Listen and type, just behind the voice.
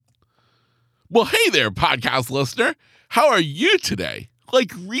Well, hey there, podcast listener. How are you today?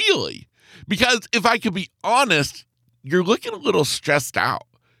 Like, really? Because if I could be honest, you're looking a little stressed out.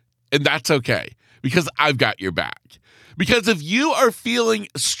 And that's okay, because I've got your back. Because if you are feeling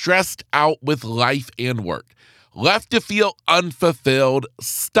stressed out with life and work, left to feel unfulfilled,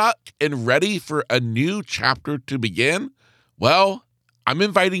 stuck, and ready for a new chapter to begin, well, I'm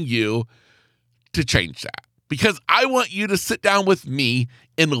inviting you to change that. Because I want you to sit down with me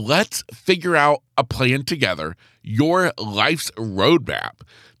and let's figure out a plan together, your life's roadmap,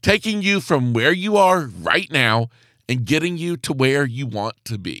 taking you from where you are right now and getting you to where you want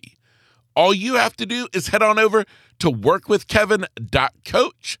to be. All you have to do is head on over to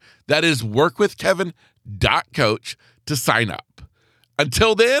workwithkevin.coach. That is workwithkevin.coach to sign up.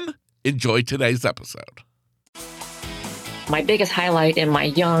 Until then, enjoy today's episode. My biggest highlight in my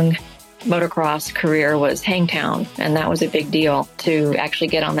young motocross career was Hangtown, and that was a big deal to actually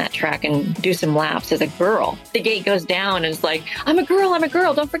get on that track and do some laps as a girl. The gate goes down and it's like, I'm a girl,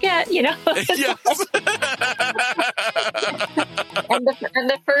 don't forget, you know. Yes. and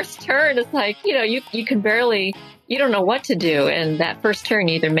the first turn is like, you know, you can barely, you don't know what to do, and that first turn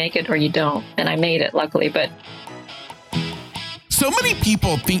you either make it or you don't, and I made it, luckily. But so many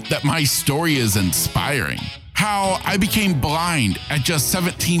people think that my story is inspiring. How I became blind at just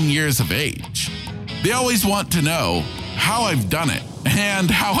 17 years of age. They always want to know how I've done it and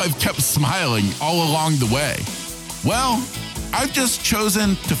how I've kept smiling all along the way. Well, I've just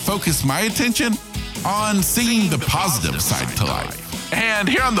chosen to focus my attention on seeing the positive side to life. And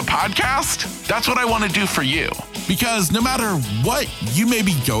here on the podcast, that's what I want to do for you. Because no matter what you may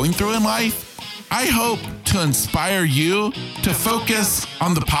be going through in life, I hope to inspire you to focus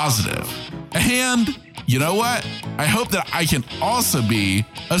on the positive. And you know what? I hope that I can also be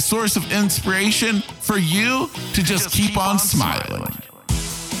a source of inspiration for you to just keep on smiling.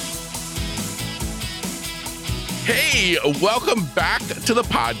 Hey, welcome back to the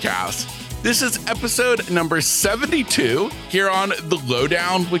podcast. This is episode number 72 here on The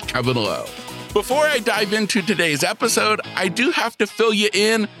Lowdown with Kevin Lowe. Before I dive into today's episode, I do have to fill you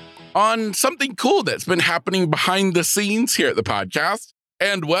in on something cool that's been happening behind the scenes here at the podcast.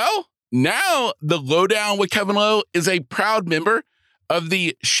 And well, now, The Lowdown with Kevin Lowe is a proud member of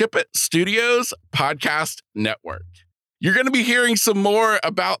the Ship It Studios podcast network. You're going to be hearing some more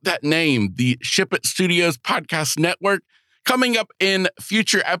about that name, the Ship It Studios podcast network, coming up in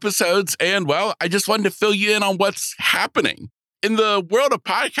future episodes. And, well, I just wanted to fill you in on what's happening. In the world of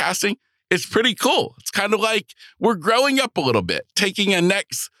podcasting, it's pretty cool. It's kind of like we're growing up a little bit, taking a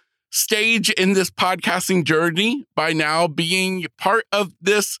next stage in this podcasting journey by now being part of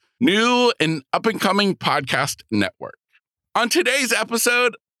this new and up-and-coming podcast network. On today's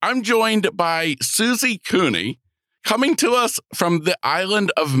episode, I'm joined by Suzie Cooney, coming to us from the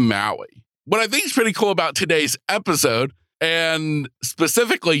island of Maui. What I think is pretty cool about today's episode, and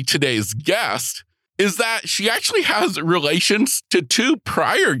specifically today's guest, is that she actually has relations to two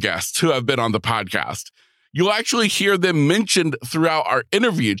prior guests who have been on the podcast. You'll actually hear them mentioned throughout our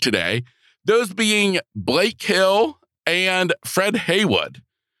interview today, those being Blake Hill and Fred Haywood.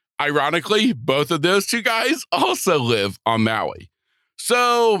 Ironically, both of those two guys also live on Maui.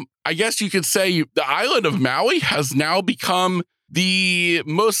 So I guess you could say the island of Maui has now become the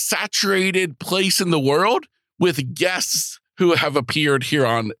most saturated place in the world with guests who have appeared here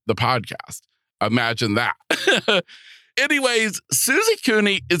on the podcast. Imagine that. Anyways, Suzie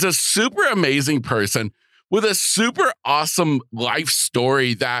Cooney is a super amazing person with a super awesome life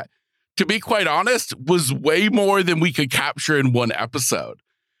story that, to be quite honest, was way more than we could capture in one episode.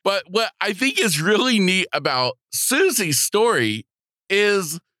 But what I think is really neat about Suzie's story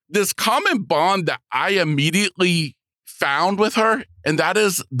is this common bond that I immediately found with her, and that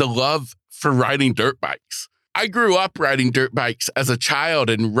is the love for riding dirt bikes. I grew up riding dirt bikes as a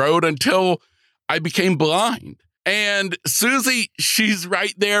child and rode until I became blind. And Suzie, she's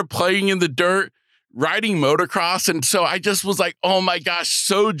right there playing in the dirt, riding motocross. And so I just was like, oh my gosh,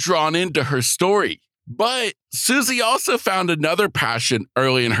 so drawn into her story. But Suzie also found another passion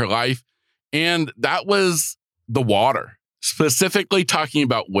early in her life, and that was the water, specifically talking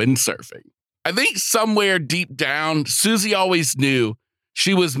about windsurfing. I think somewhere deep down, Suzie always knew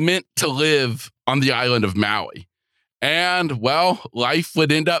she was meant to live on the island of Maui. And, well, life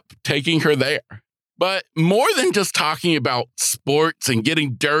would end up taking her there. But more than just talking about sports and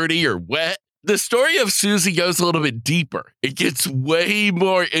getting dirty or wet, the story of Suzie goes a little bit deeper. It gets way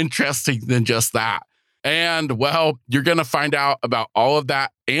more interesting than just that. And, well, you're going to find out about all of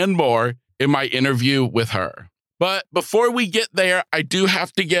that and more in my interview with her. But before we get there, I do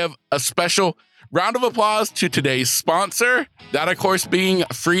have to give a special round of applause to today's sponsor, that of course being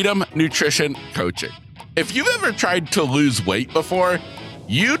Freedom Nutrition Coaching. If you've ever tried to lose weight before,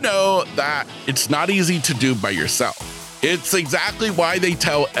 you know that it's not easy to do by yourself. It's exactly why they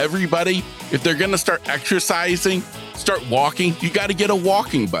tell everybody if they're going to start exercising, start walking, you got to get a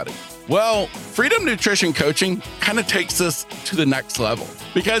walking buddy. Well, Freedom Nutrition Coaching kind of takes this to the next level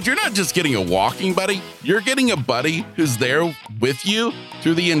because you're not just getting a walking buddy, you're getting a buddy who's there with you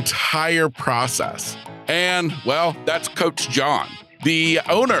through the entire process. And well, that's Coach John, the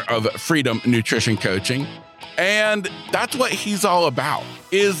owner of Freedom Nutrition Coaching. And that's what he's all about,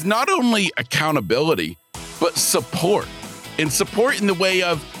 is not only accountability, but support. And support in the way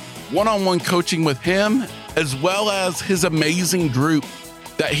of one-on-one coaching with him, as well as his amazing group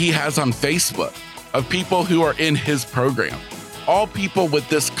that he has on Facebook of people who are in his program. All people with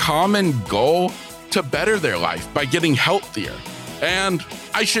this common goal to better their life by getting healthier. And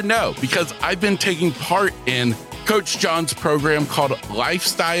I should know because I've been taking part in Coach John's program called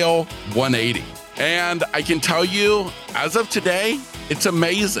Lifestyle 180. And I can tell you, as of today, it's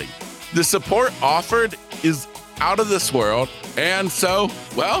amazing. The support offered is out of this world. And so,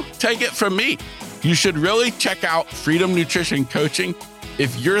 well, take it from me. You should really check out Freedom Nutrition Coaching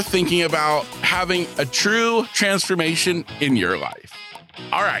if you're thinking about having a true transformation in your life.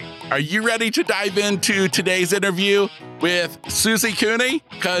 All right, are you ready to dive into today's interview with Suzie Cooney?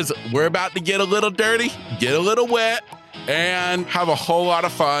 Because we're about to get a little dirty, get a little wet, and have a whole lot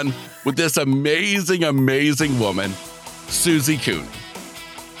of fun with this amazing, amazing woman, Suzie Cooney.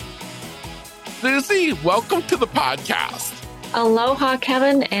 Suzie, welcome to the podcast. Aloha,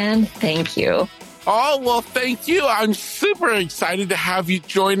 Kevin, and thank you. Oh, well, thank you. I'm super excited to have you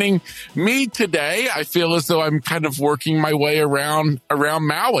joining me today. I feel as though I'm kind of working my way around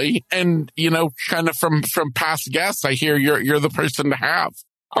Maui. And, you know, kind of from past guests, I hear you're the person to have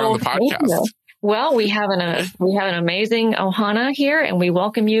on the podcast. Well, we have an amazing ohana here, and we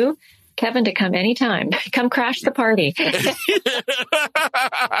welcome you, Kevin, to come anytime. Come crash the party.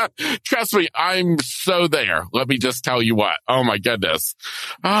 Trust me, I'm so there. Let me just tell you what. Oh, my goodness.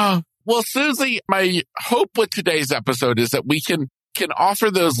 Well, Suzie, my hope with today's episode is that we can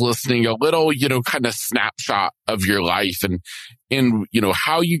offer those listening a little, you know, kind of snapshot of your life and you know,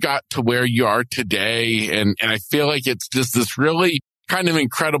 how you got to where you are today. And I feel like it's just this really kind of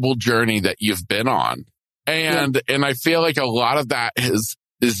incredible journey that you've been on. And I feel like a lot of that has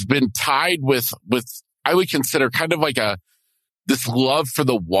been tied with I would consider kind of like this love for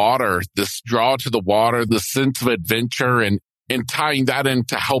the water, this draw to the water, the sense of adventure and tying that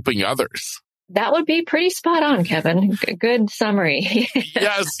into helping others. That would be pretty spot on, Kevin. Good summary.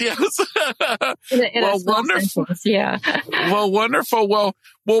 Yes. in well, wonderful. Sentence, yeah. Well, wonderful. Well,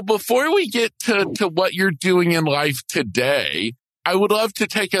 before we get to what you're doing in life today, I would love to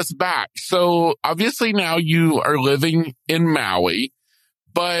take us back. So obviously now you are living in Maui,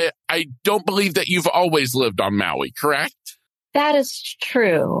 but I don't believe that you've always lived on Maui, correct? That is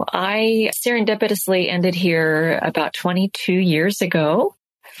true. I serendipitously ended here about 22 years ago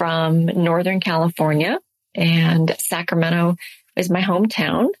from Northern California, and Sacramento is my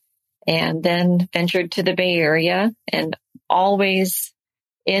hometown, and then ventured to the Bay Area. And always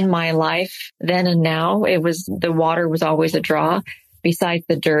in my life, then and now, the water was always a draw besides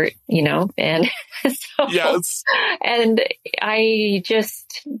the dirt, you know, and so, yes. And I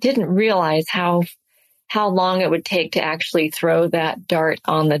just didn't realize how long it would take to actually throw that dart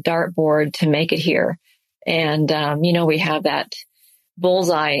on the dartboard to make it here. And, you know, we have that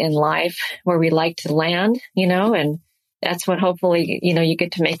bullseye in life where we like to land, you know, and that's when hopefully, you know, you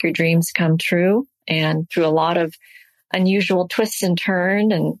get to make your dreams come true. And through a lot of unusual twists and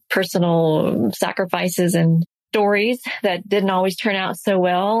turns and personal sacrifices and stories that didn't always turn out so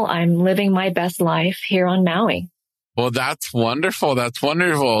well, I'm living my best life here on Maui. Well, that's wonderful. That's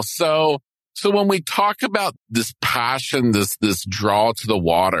wonderful. So when we talk about this passion, this draw to the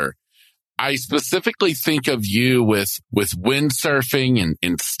water, I specifically think of you with windsurfing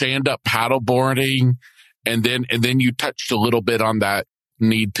and stand-up paddleboarding. And then you touched a little bit on that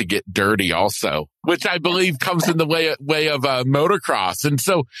need to get dirty also, which I believe comes in the way of motocross. And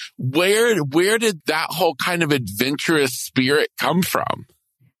so where did that whole kind of adventurous spirit come from?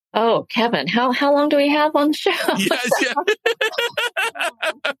 Oh, Kevin, how long do we have on the show? Yes, yeah.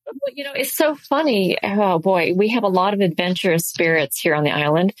 Well, you know, it's so funny. Oh boy, we have a lot of adventurous spirits here on the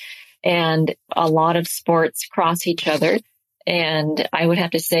island, and a lot of sports cross each other. And I would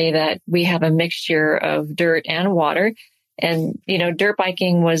have to say that we have a mixture of dirt and water. And, you know, dirt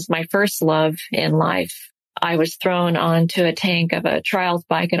biking was my first love in life. I was thrown onto a tank of a trials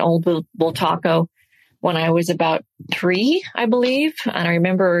bike, an old Bull Taco, when I was about 3, I believe. And I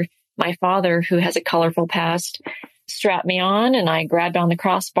remember my father, who has a colorful past, strapped me on and I grabbed on the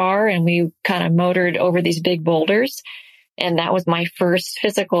crossbar and we kind of motored over these big boulders. And that was my first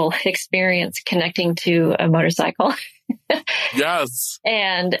physical experience connecting to a motorcycle. Yes.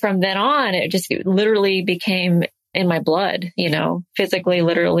 And from then on, it just literally became in my blood, physically,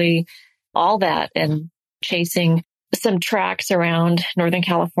 literally, all that. And chasing some tracks around Northern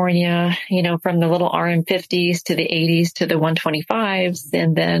California, from the little RM50s to the 80s to the 125s,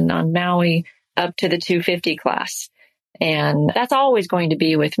 and then on Maui up to the 250 class. And that's always going to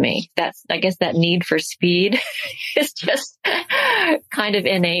be with me. I guess that need for speed is just kind of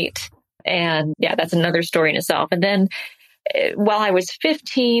innate. And yeah, that's another story in itself. And then while I was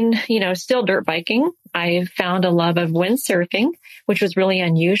 15, still dirt biking, I found a love of windsurfing, which was really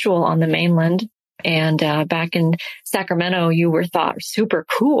unusual on the mainland. And back in Sacramento, you were thought super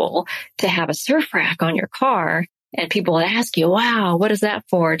cool to have a surf rack on your car. And people would ask you, wow, what is that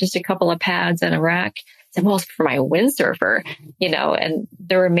for? Just a couple of pads and a rack. I said, well, it's for my windsurfer, and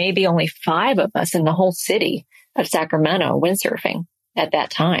there were maybe only 5 of us in the whole city of Sacramento windsurfing at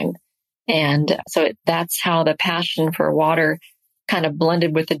that time. And so that's how the passion for water kind of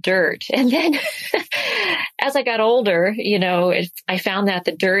blended with the dirt. And then as I got older, I found that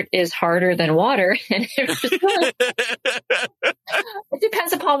the dirt is harder than water. And it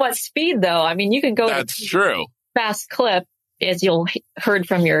depends upon what speed, though. I mean, you can go That's true. Fast clip, as you'll heard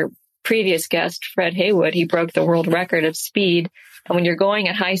from your previous guest, Fred Haywood. He broke the world record of speed. And when you're going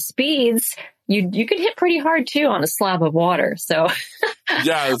at high speeds, you can hit pretty hard too on a slab of water. So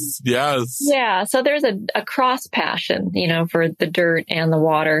yes. Yeah. So there's a cross passion, for the dirt and the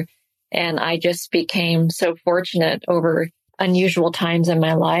water. And I just became so fortunate over unusual times in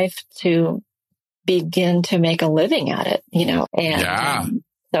my life to begin to make a living at it, and yeah.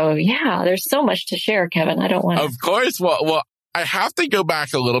 So yeah, there's so much to share, Kevin. I don't want to. Of course. Well, I have to go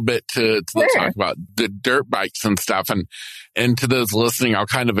back a little bit to Sure. talk about the dirt bikes and stuff. And to those listening, I'll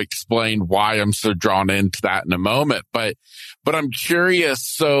kind of explain why I'm so drawn into that in a moment. But I'm curious.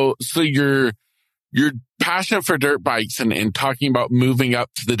 So your passion for dirt bikes and talking about moving up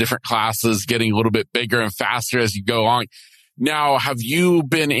to the different classes, getting a little bit bigger and faster as you go on. Now, have you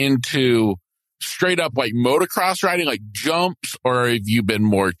been into straight up like motocross riding, like jumps, or have you been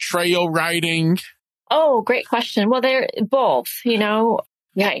more trail riding? Oh, great question. Well, they're both,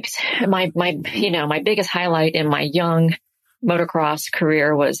 yikes. My biggest highlight in my young motocross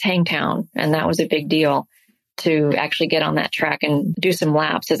career was Hangtown. And that was a big deal to actually get on that track and do some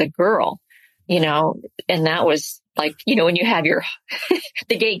laps as a girl, and that was like, when you have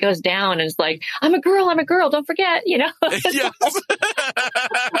the gate goes down and it's like, I'm a girl, don't forget, Yes.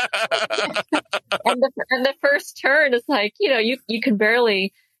 and the first turn is like, you can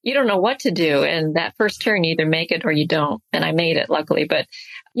barely, you don't know what to do. And that first turn, you either make it or you don't. And I made it, luckily. But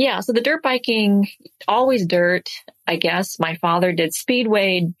yeah, so the dirt biking, always dirt, I guess. My father did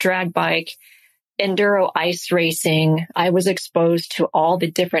speedway, drag bike, enduro ice racing. I was exposed to all the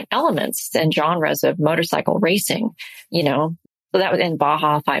different elements and genres of motorcycle racing, so that was in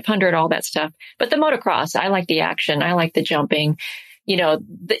Baja 500, all that stuff. But the motocross, I like the action. I like the jumping,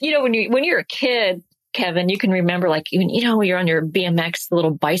 when you're a kid, Kevin, you can remember like, you're on your BMX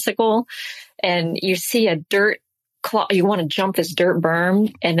little bicycle and you see a dirt you want to jump this dirt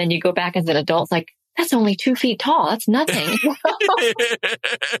berm. And then you go back as an adult, it's like, that's only 2 feet tall. That's nothing.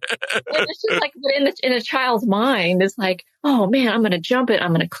 It's just like in a child's mind, it's like, oh man, I'm going to jump it.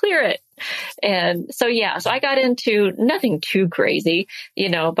 I'm going to clear it. And so, yeah, so I got into nothing too crazy,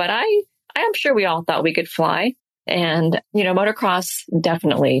 but I'm sure we all thought we could fly. And, motocross,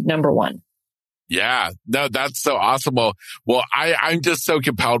 definitely number one. Yeah, no, that's so awesome. Well, I'm just so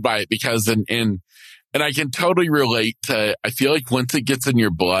compelled by it because and I can totally relate to, I feel like once it gets in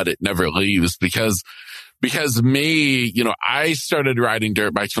your blood, it never leaves because me, I started riding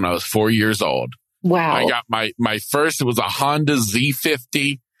dirt bikes when I was 4 years old. Wow. I got my first, it was a Honda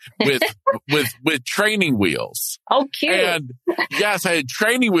Z50 with training wheels. Oh, cute. And yes, I had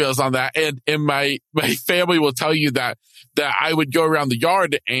training wheels on that. And my family will tell you that I would go around the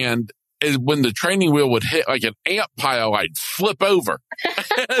yard and when the training wheel would hit like an ant pile, I'd flip over.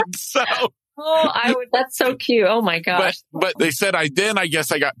 And so, that's so cute. Oh my gosh. But they said I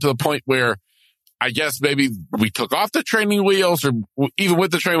guess I got to the point where I guess maybe we took off the training wheels or even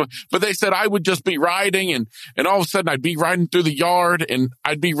with the training wheels, but they said I would just be riding and all of a sudden I'd be riding through the yard and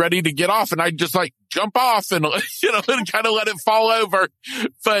I'd be ready to get off and I'd just like jump off and, and kind of let it fall over.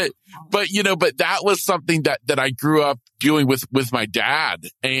 But that was something that I grew up doing with my dad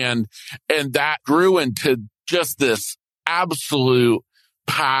and that grew into just this absolute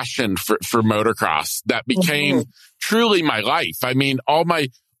passion for motocross that became truly my life. I mean, all my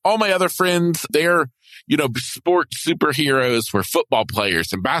all my other friends, they're, sports superheroes, were football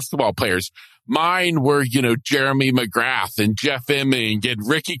players and basketball players. Mine were, Jeremy McGrath and Jeff Emming and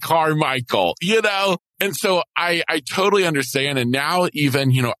Ricky Carmichael, And so I totally understand. And now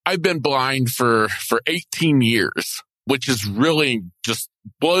even, I've been blind for 18 years, which is really just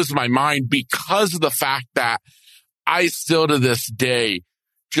blows my mind because of the fact that I still to this day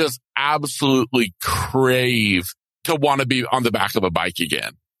just absolutely crave to want to be on the back of a bike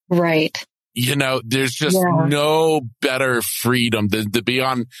again. Right. There's just no better freedom than to be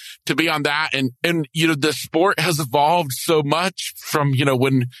on that. And, the sport has evolved so much from,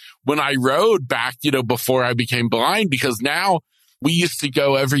 when I rode back, before I became blind, because now we used to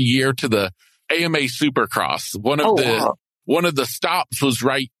go every year to the AMA Supercross. One of the stops was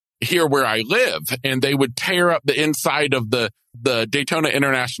right here where I live, and they would tear up the inside of the Daytona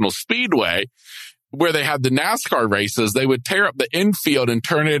International Speedway, where they had the NASCAR races. They would tear up the infield and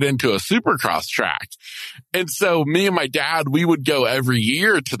turn it into a supercross track. And so me and my dad, we would go every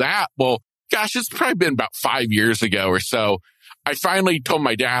year to that. Well, gosh, it's probably been about 5 years ago or so. I finally told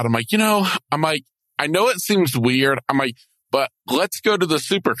my dad, I'm like, I know it seems weird. I'm like, but let's go to the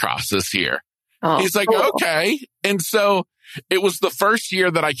supercross this year. Oh, he's like, cool. Okay. And so it was the first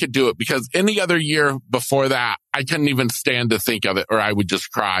year that I could do it, because any other year before that, I couldn't even stand to think of it, or I would just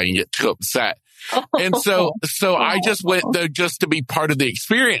cry and get too upset. And so I just went there just to be part of the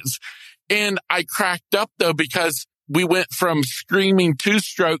experience. And I cracked up though, because we went from screaming 2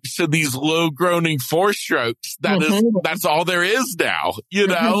 strokes to these low groaning 4 strokes. That's all there is now,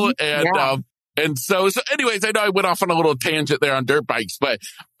 And so anyways, I know I went off on a little tangent there on dirt bikes, but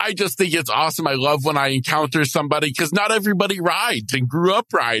I just think it's awesome. I love when I encounter somebody, because not everybody rides and grew up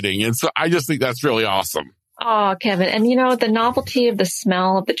riding. And so I just think that's really awesome. Oh, Kevin. And, the novelty of the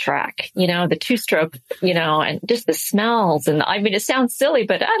smell of the track, the 2-stroke, and just the smells. And I mean, it sounds silly,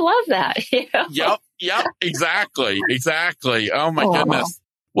 but I love that. Yep. Exactly. Oh my goodness.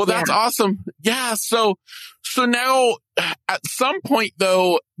 Well, that's awesome. Yeah. So now at some point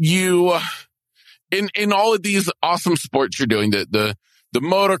though, you, in all of these awesome sports you're doing, the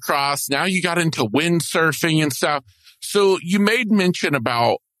motocross, now you got into windsurfing and stuff. So you made mention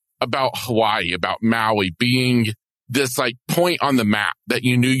about Hawaii, about Maui being this like point on the map that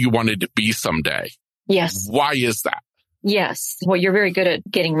you knew you wanted to be someday. Yes. Why is that? Yes. Well, you're very good at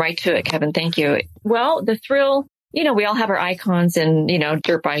getting right to it, Kevin. Thank you. Well, the thrill, we all have our icons in,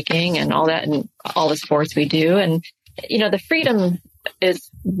 dirt biking and all that and all the sports we do. And, the freedom is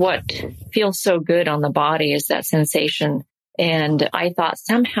what feels so good on the body, is that sensation. And I thought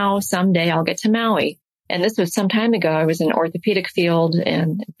somehow, someday I'll get to Maui. And this was some time ago. I was in orthopedic field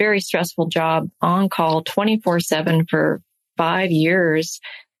and very stressful job, on call 24/7 for 5 years.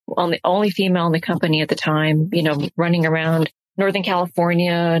 I'm the only female in the company at the time, running around Northern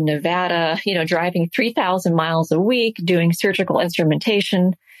California, Nevada, driving 3,000 miles a week, doing surgical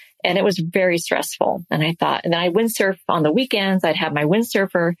instrumentation. And it was very stressful. And I thought, and then I windsurf on the weekends. I'd have my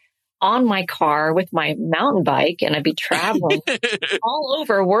windsurfer on my car with my mountain bike, and I'd be traveling all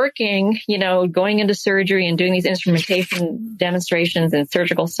over, working, going into surgery and doing these instrumentation demonstrations and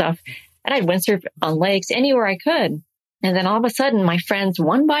surgical stuff. And I'd windsurf on lakes anywhere I could. And then all of a sudden, my friends,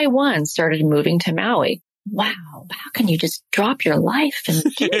 one by one, started moving to Maui. Wow, how can you just drop your life and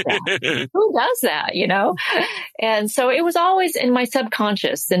do that? Who does that, And so it was always in my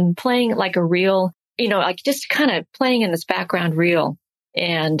subconscious and playing like a reel, like just kind of playing in this background reel.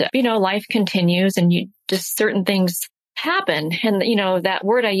 And, life continues, and just certain things happen. And, that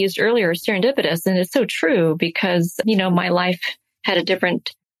word I used earlier, serendipitous, and it's so true because, my life had a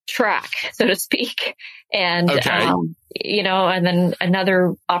different track, so to speak. And, and then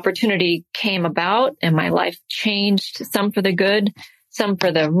another opportunity came about and my life changed, some for the good, some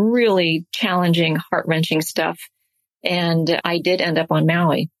for the really challenging, heart-wrenching stuff. And I did end up on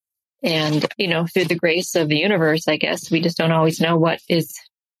Maui. And, through the grace of the universe, I guess, we just don't always know what is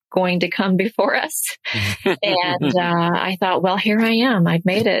going to come before us. And I thought, well, here I am. I've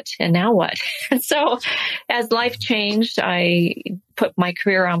made it. And now what? And so as life changed, I put my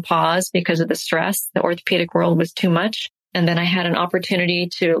career on pause because of the stress. The orthopedic world was too much. And then I had an opportunity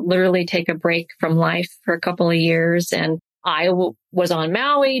to literally take a break from life for a couple of years. And I was on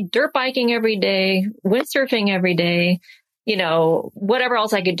Maui, dirt biking every day, windsurfing every day, whatever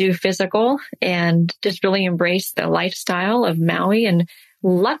else I could do physical, and just really embrace the lifestyle of Maui. And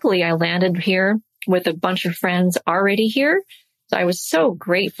luckily I landed here with a bunch of friends already here. So I was so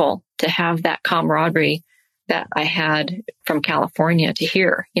grateful to have that camaraderie that I had from California to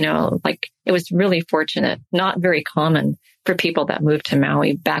here. It was really fortunate, not very common for people that moved to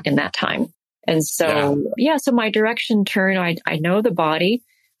Maui back in that time. And so, so my direction turned, I know the body.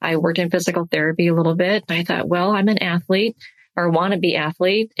 I worked in physical therapy a little bit. I thought, well, I'm an athlete or wannabe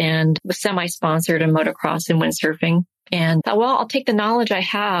athlete and was semi-sponsored in motocross and windsurfing. And thought, well, I'll take the knowledge I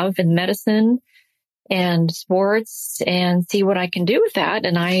have in medicine and sports and see what I can do with that.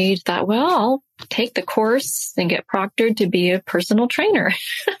 And I thought, well, I'll take the course and get proctored to be a personal trainer.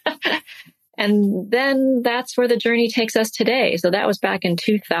 And then that's where the journey takes us today. So that was back in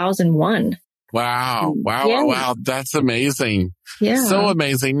 2001. Wow. Yeah. Wow. That's amazing. Yeah. So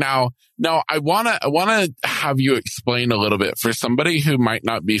amazing. Now I want to have you explain a little bit for somebody who might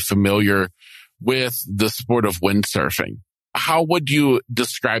not be familiar with the sport of windsurfing. How would you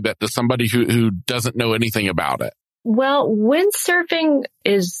describe that to somebody who doesn't know anything about it? Well, windsurfing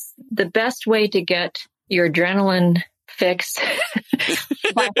is the best way to get your adrenaline fix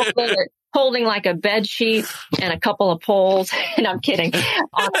by holding like a bed sheet and a couple of poles. And I'm kidding.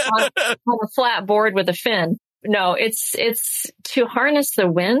 on a flat board with a fin. No, it's to harness the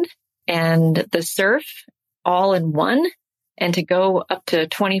wind and the surf all in one and to go up to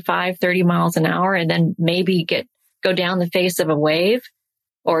 25, 30 miles an hour and then maybe go down the face of a wave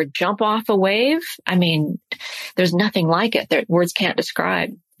or jump off a wave. I mean, there's nothing like it that words can't describe.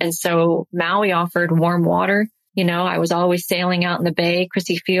 And so Maui offered warm water. You know, I was always sailing out in the bay,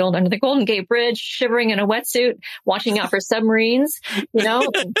 Crissy Field, under the Golden Gate Bridge, shivering in a wetsuit, watching out for submarines, you know.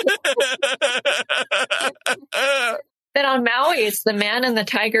 Then on Maui, it's the man in the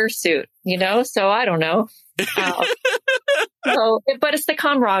tiger suit, you know, so I don't know. But it's the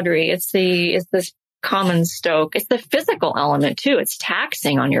camaraderie. It's this common stoke. It's the physical element too. It's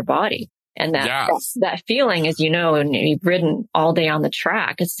taxing on your body. And that feeling, as you know, and you've ridden all day on the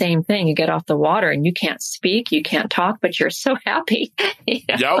track, it's the same thing. You get off the water and you can't speak, you can't talk, but you're so happy. You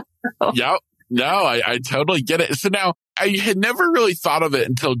know? Yep. No, I totally get it. So now I had never really thought of it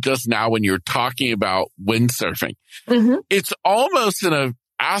until just now when you're talking about windsurfing. Mm-hmm. It's almost in an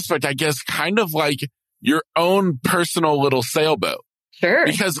aspect, I guess, kind of like your own personal little sailboat. Sure.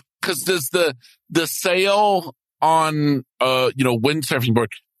 Because does the sail on windsurfing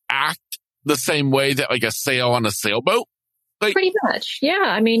board act the same way that like a sail on a sailboat? Like, pretty much. Yeah.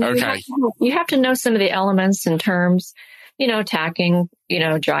 I mean, okay. You have to know some of the elements and terms, you know, tacking, you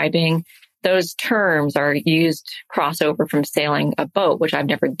know, jibing. Those terms are used crossover from sailing a boat, which I've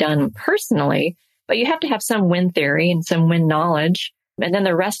never done personally, but you have to have some wind theory and some wind knowledge. And then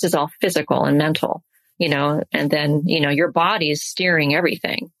the rest is all physical and mental, you know, and then, you know, your body is steering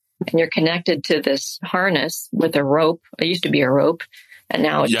everything and you're connected to this harness with a rope. It used to be a rope. And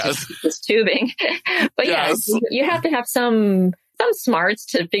now it's just tubing. But you have to have some smarts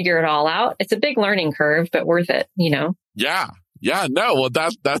to figure it all out. It's a big learning curve, but worth it, you know? Yeah. No, well,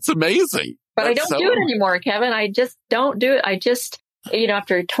 that's amazing. But I don't do it anymore, Kevin. I just don't do it. I just, you know,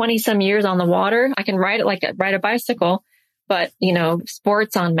 after 20 some years on the water, I can ride a bicycle. But, you know,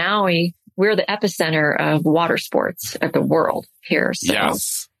 sports on Maui, we're the epicenter of water sports of the world here. So.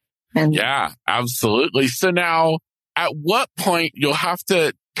 Yes. Yeah, absolutely. So now, at what point you'll have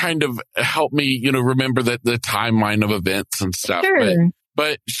to kind of help me, you know, remember the timeline of events and stuff. Sure.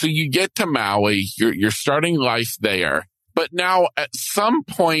 But so you get to Maui, you're starting life there. But now at some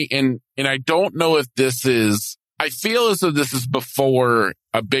point, and I don't know if this is, I feel as though this is before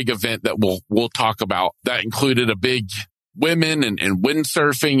a big event that we'll talk about that included a big women and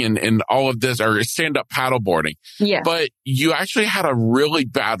windsurfing and all of this, or stand-up paddleboarding. Yeah. But you actually had a really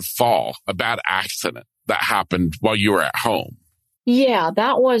bad fall, a bad accident that happened while you were at home. Yeah,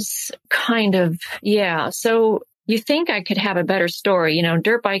 that was kind of, So you think I could have a better story, you know,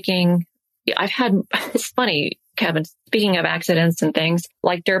 dirt biking. It's funny, Kevin, speaking of accidents and things,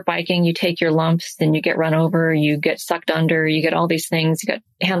 like dirt biking, you take your lumps and you get run over, you get sucked under, you get all these things, you got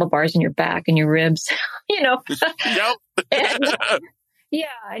handlebars in your back and your ribs, you know. Yep.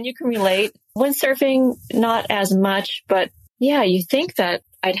 And you can relate. Windsurfing, not as much, but you think that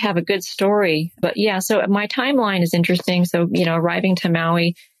I'd have a good story. But so my timeline is interesting. So, you know, arriving to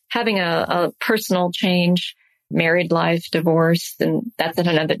Maui, having a personal change, married life, divorce, and that's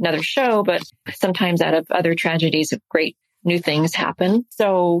another show. But sometimes out of other tragedies, great new things happen.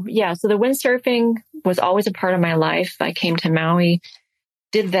 So, so the windsurfing was always a part of my life. I came to Maui,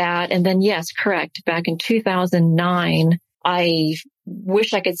 did that. And then, yes, correct. Back in 2009, I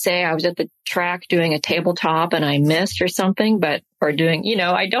wish I could say I was at the track doing a tabletop and I missed or something, or doing, you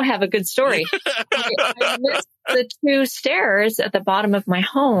know, I don't have a good story. I missed the 2 stairs at the bottom of my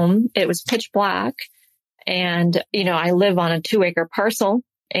home. It was pitch black. And, you know, I live on a 2-acre parcel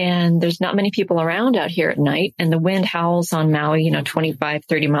and there's not many people around out here at night. And the wind howls on Maui, you know, 25,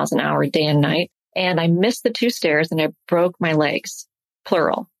 30 miles an hour, day and night. And I missed the 2 stairs and I broke my legs,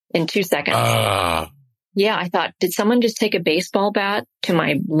 plural, in 2 seconds. Yeah, I thought, did someone just take a baseball bat to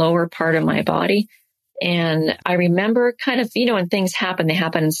my lower part of my body? And I remember kind of, when things happen, they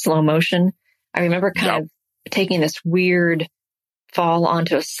happen in slow motion. I remember kind of taking this weird fall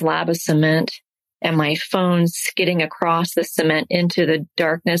onto a slab of cement and my phone skidding across the cement into the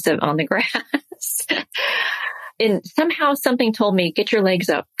darkness on the grass. And somehow something told me, get your legs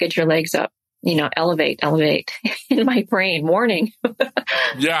up, elevate in my brain, warning.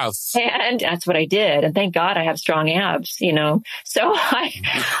 Yes. And that's what I did. And thank God I have strong abs, So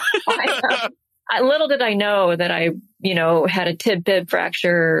little did I know that I, had a tib-fib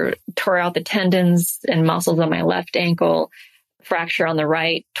fracture, tore out the tendons and muscles on my left ankle, fracture on the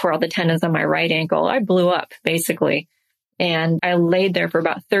right, tore out the tendons on my right ankle. I blew up basically. And I laid there for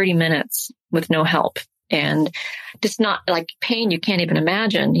about 30 minutes with no help and just not like pain you can't even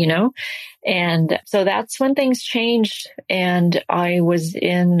imagine, And so that's when things changed. And I was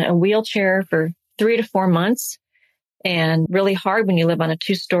in a wheelchair for 3 to 4 months, and really hard when you live on a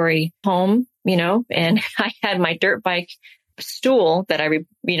 2-story home, and I had my dirt bike stool that I,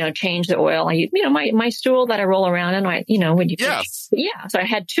 changed the oil. I, my stool that I roll around in, Yes. Yeah. So I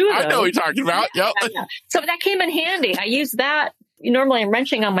had 2 of those. I know what you're talking about. Yep. Yeah. So that came in handy. I used that. Normally I'm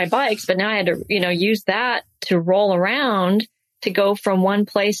wrenching on my bikes, but now I had to, use that to roll around to go from one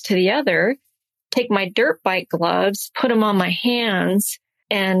place to the other, take my dirt bike gloves, put them on my hands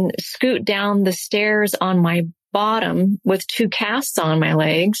and scoot down the stairs on my bottom with 2 casts on my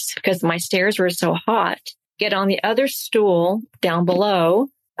legs because my stairs were so hot, get on the other stool down below,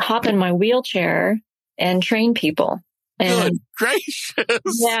 hop in my wheelchair and train people. And good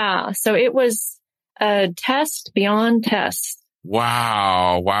gracious. Yeah. So it was a test beyond tests.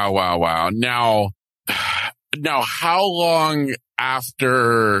 Wow. Now, how long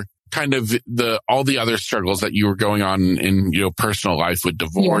after kind of all the other struggles that you were going on in, personal life with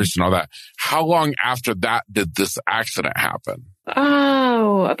divorce and all that, how long after that did this accident happen?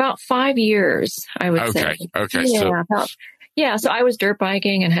 Oh, about 5 years, I would say. Okay. So I was dirt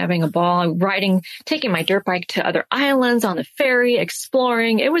biking and having a ball, taking my dirt bike to other islands on the ferry,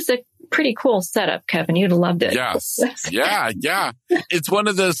 exploring. It was a pretty cool setup, Kevin. You'd have loved it. Yes. Yeah. It's one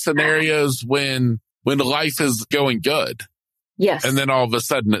of those scenarios when life is going good. Yes. And then all of a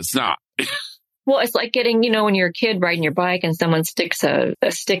sudden it's not. Well, it's like getting, when you're a kid riding your bike and someone sticks a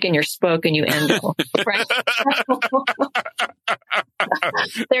stick in your spoke and you end up, right?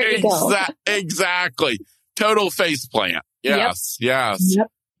 There you go. Exactly. Total face plant. Yes. Yep.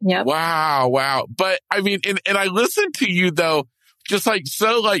 Wow. But I mean, and I listened to you though, just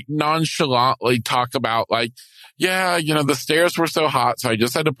so nonchalantly talk about the stairs were so hot. So I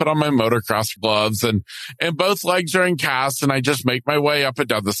just had to put on my motocross gloves and both legs are in casts and I just make my way up and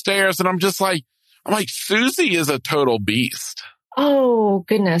down the stairs. And I'm Suzie is a total beast. Oh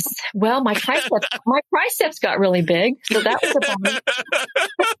goodness. Well, my triceps got really big. So that was a bummer.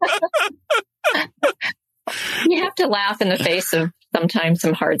 You have to laugh in the face of sometimes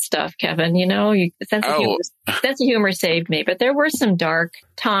some hard stuff, Kevin. Sense of humor saved me. But there were some dark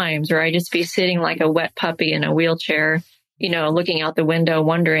times where I'd just be sitting like a wet puppy in a wheelchair, looking out the window,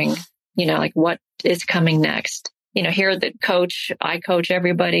 wondering, what is coming next. Here I coach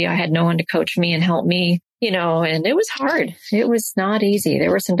everybody. I had no one to coach me and help me, and it was hard. It was not easy.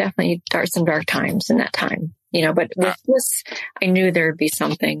 There were some dark times in that time, but with this, I knew there'd be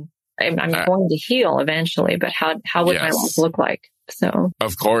something. I'm going to heal eventually, but how would my life look like? So,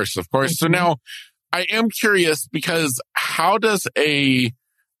 of course. So now I am curious because how does a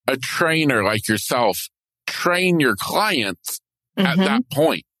trainer like yourself train your clients at that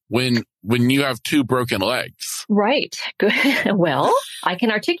point when you have 2 broken legs? Right. Good. Well, I can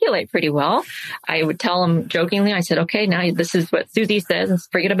articulate pretty well. I would tell them jokingly, I said, okay, now this is what Suzie says and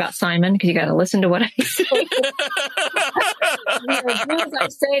forget about Simon because you got to listen to what I say. Do as I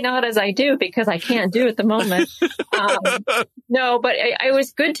say, not as I do, because I can't do at the moment. No, but it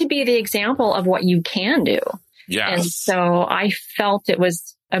was good to be the example of what you can do. Yes. And so I felt it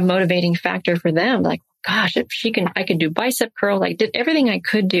was a motivating factor for them. Like, gosh, if I could do bicep curls. I did everything I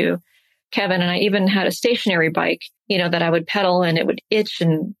could do, Kevin. And I even had a stationary bike, that I would pedal and it would itch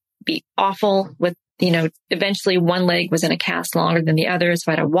and be awful with, eventually one leg was in a cast longer than the other.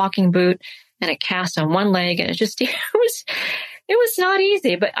 So I had a walking boot and a cast on one leg. And it was not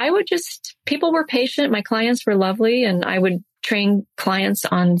easy, but people were patient. My clients were lovely and I would train clients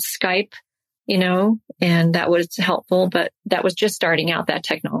on Skype, and that was helpful, but that was just starting out, that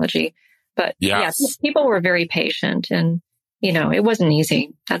technology. But people were very patient and, it wasn't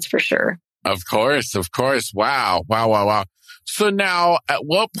easy. That's for sure. Of course. Wow. So now, at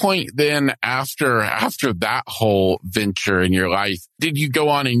what point then, after that whole venture in your life, did you go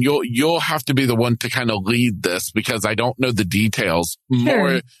on and you'll have to be the one to kind of lead this, because I don't know the details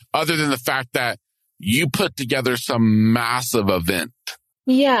more other than the fact that you put together some massive event.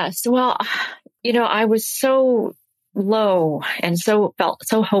 Yes. Well, I was so low and felt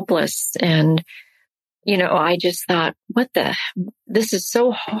so hopeless. And, I just thought, this is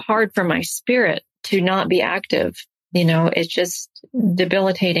so hard for my spirit to not be active. It's just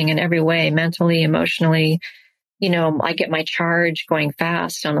debilitating in every way, mentally, emotionally. I get my charge going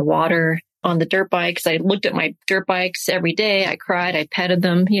fast on the water, on the dirt bikes. I looked at my dirt bikes every day. I cried. I petted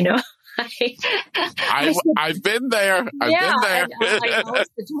them, I've been there. I've been there. I know,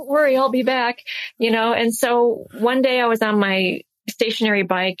 don't worry, I'll be back, And so one day I was on my stationary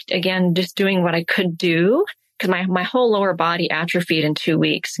bike again, just doing what I could do, because my whole lower body atrophied in 2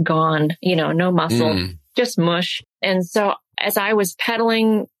 weeks, gone, no muscle, just mush. And so as I was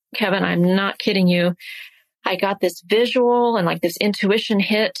pedaling, Kevin, I'm not kidding you, I got this visual and like this intuition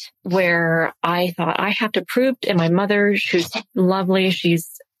hit where I thought I have to prove, and my mother, who's lovely,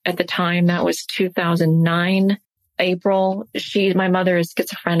 at the time, that was 2009, April. My mother is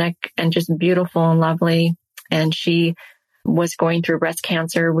schizophrenic and just beautiful and lovely. And she was going through breast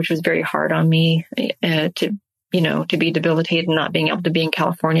cancer, which was very hard on me, to be debilitated and not being able to be in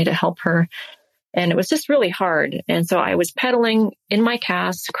California to help her. And it was just really hard. And so I was pedaling in my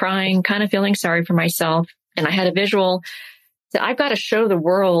cast, crying, kind of feeling sorry for myself. And I had a visual that I've got to show the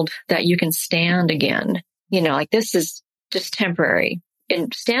world that you can stand again. This is just temporary.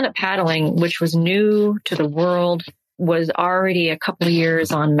 And stand-up paddling, which was new to the world, was already a couple of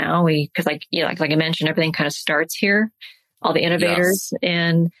years on Maui, because like I mentioned, everything kind of starts here, all the innovators. Yes.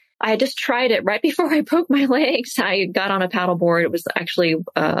 And I had just tried it right before I broke my legs. I got on a paddle board. It was actually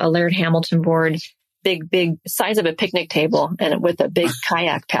a Laird Hamilton board, big size of a picnic table, and with a big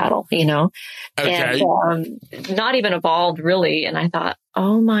kayak paddle, Okay. And not even evolved really. And I thought,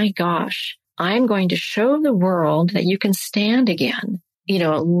 oh my gosh, I'm going to show the world that you can stand again.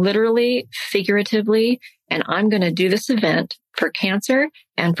 Literally, figuratively, and I'm going to do this event for cancer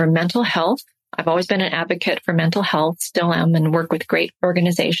and for mental health. I've always been an advocate for mental health, still am, and work with great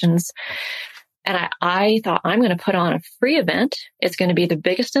organizations. And I thought, I'm going to put on a free event. It's going to be the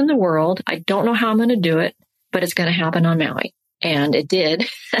biggest in the world. I don't know how I'm going to do it, but it's going to happen on Maui. And it did.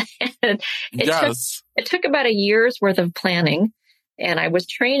 It took about a year's worth of planning. And I was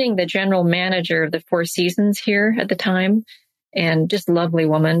training the general manager of the Four Seasons here at the time. And just lovely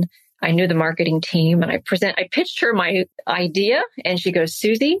woman. I knew the marketing team, and I pitched her my idea, and she goes,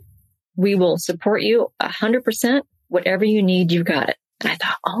 Suzie, we will support you 100%. Whatever you need, you got it. And I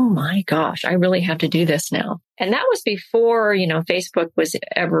thought, oh my gosh, I really have to do this now. And that was before, Facebook was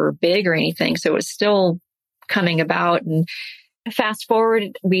ever big or anything. So it was still coming about. And fast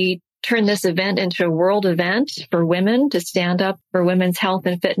forward, we turned this event into a world event for women to stand up for women's health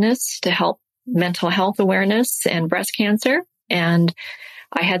and fitness, to help mental health awareness and breast cancer. And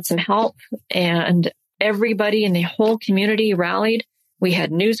I had some help, and everybody in the whole community rallied. We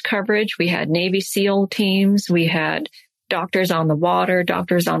had news coverage. We had Navy SEAL teams. We had doctors on the water,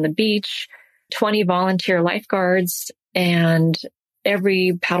 doctors on the beach, 20 volunteer lifeguards, and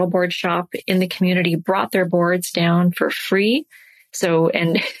every paddleboard shop in the community brought their boards down for free. So,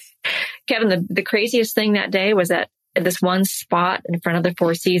 and Kevin, the craziest thing that day was that this one spot in front of the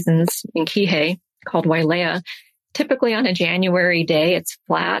Four Seasons in Kihei called Wailea. Typically on a January day, it's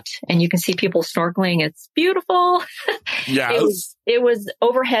flat and you can see people snorkeling. It's beautiful. Yes. It was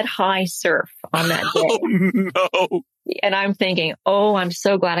overhead high surf on that day. Oh, no. And I'm thinking, oh, I'm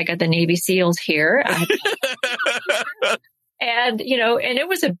so glad I got the Navy SEALs here. And it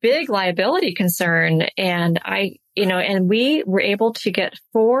was a big liability concern. And and we were able to get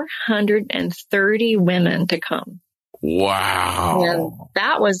 430 women to come. Wow. And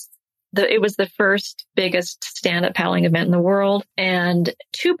that was it was the first biggest stand-up paddling event in the world. And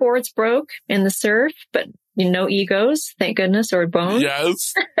 2 boards broke in the surf, but no egos, thank goodness, or bones.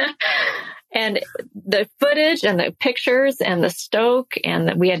 Yes. And the footage and the pictures and the stoke,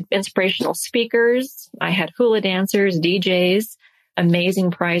 and we had inspirational speakers. I had hula dancers, DJs,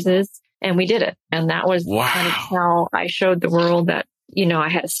 amazing prizes, and we did it. And that was kind of how I showed the world that, I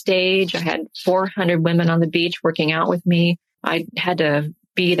had a stage. I had 400 women on the beach working out with me. I had to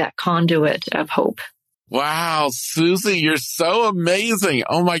be that conduit of hope. Wow, Suzie, you're so amazing.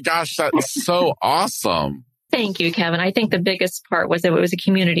 Oh my gosh, that is so awesome. Thank you, Kevin. I think the biggest part was that it was a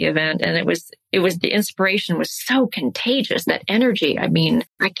community event, and it was the inspiration was so contagious, that energy. I mean,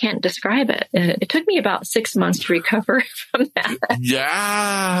 I can't describe it. And it took me about 6 months to recover from that.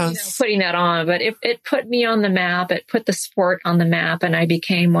 Yes. Putting that on, but it put me on the map. It put the sport on the map, and I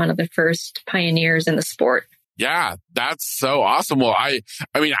became one of the first pioneers in the sport. Yeah, that's so awesome. Well, I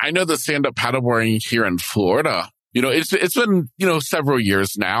mean, I know the stand-up paddleboarding here in Florida. It's been, several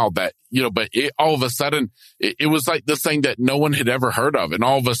years now that, but all of a sudden it was like this thing that no one had ever heard of. And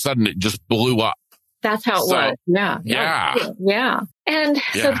all of a sudden it just blew up. That's how it was. Yeah. And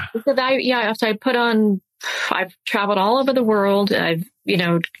I've traveled all over the world. I've,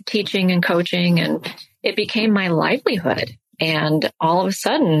 teaching and coaching, and it became my livelihood. And all of a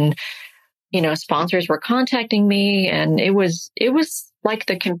sudden, sponsors were contacting me, and it was like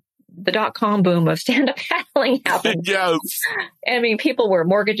the .com boom of stand-up paddling happened. Yes. I mean, people were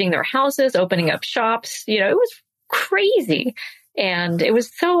mortgaging their houses, opening up shops. It was crazy. And it was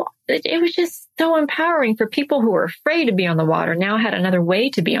just so empowering for people who were afraid to be on the water, now had another way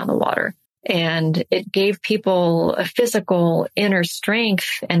to be on the water. And it gave people a physical inner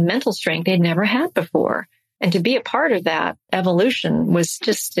strength and mental strength they'd never had before. And to be a part of that evolution was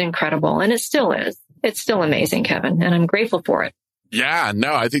just incredible. And it still is. It's still amazing, Kevin. And I'm grateful for it. Yeah,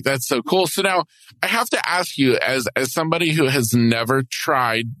 no, I think that's so cool. So now I have to ask you, as somebody who has never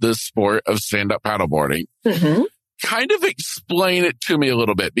tried the sport of stand-up paddleboarding, kind of explain it to me a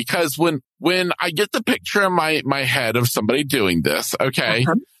little bit, because when I get the picture in my head of somebody doing this, okay,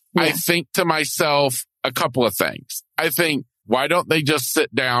 I think to myself a couple of things. I think, why don't they just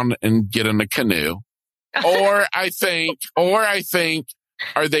sit down and get in a canoe? Or I think,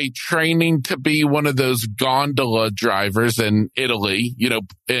 are they training to be one of those gondola drivers in Italy,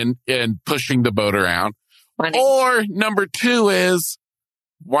 and pushing the boat around? Funny. Or number two is,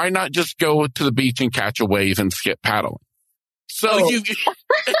 why not just go to the beach and catch a wave and skip paddling? So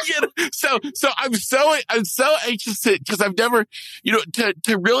so I'm so anxious because I've never,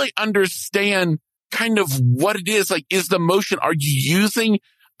 to really understand kind of what it is. Like, is the motion, are you using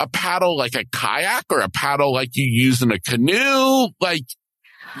a paddle like a kayak, or a paddle like you use in a canoe? Like,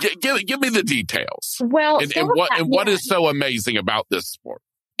 give me the details. Well, what is so amazing about this sport?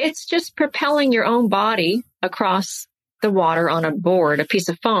 It's just propelling your own body across the water on a board, a piece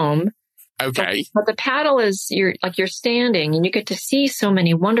of foam. Okay. But the paddle is you're standing, and you get to see so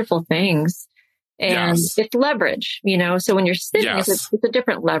many wonderful things. And it's leverage, so when you're sitting, it's a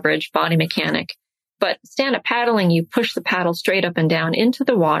different leverage, body mechanic. But stand-up paddling, you push the paddle straight up and down into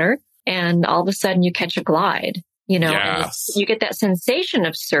the water, and all of a sudden you catch a glide. And you get that sensation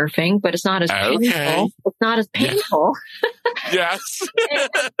of surfing, but it's not as painful. It's not as painful. Yes.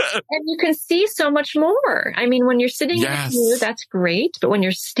 and you can see so much more. I mean, when you're sitting in the canoe, that's great. But when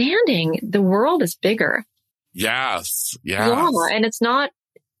you're standing, the world is bigger. Yes. Yeah. And it's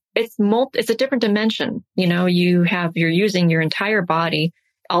a different dimension. You're using your entire body,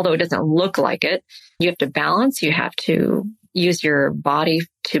 although it doesn't look like it. You have to balance. You have to use your body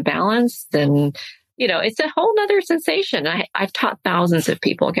to balance. And it's a whole nother sensation. I've taught thousands of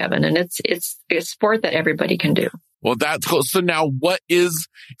people, Kevin, and it's a sport that everybody can do. Well, that's cool. So now, what is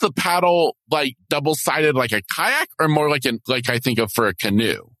the paddle, like double-sided like a kayak, or more like I think of for a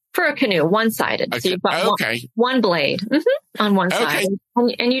canoe? For a canoe, one-sided. So you've got one blade on one side,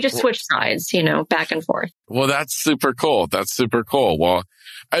 and you just switch sides, back and forth. Well, that's super cool. Well,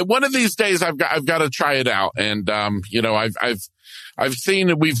 one of these days I've got to try it out, and I've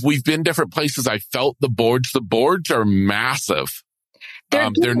seen, we've been different places. I felt the boards. The boards are massive.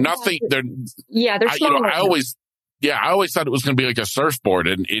 They're nothing. They're small. I always thought it was going to be like a surfboard,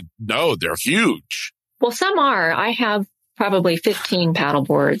 and they're huge. Well, some are. I have probably 15 paddle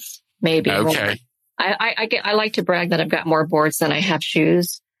boards, maybe. Okay. I like to brag that I've got more boards than I have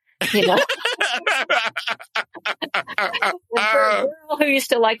shoes. For a girl who used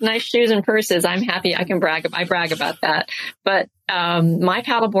to like nice shoes and purses, I'm happy. I brag about that. But my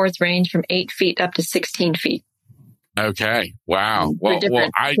paddle boards range from 8 feet up to 16 feet. Okay. Wow. Well,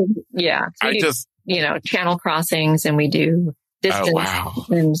 channel crossings, and we do distance. Oh, wow.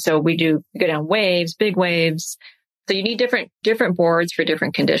 And so we go down waves, big waves. So you need different boards for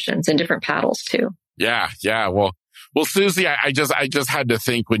different conditions, and different paddles too. Yeah. Well, Suzie, I just had to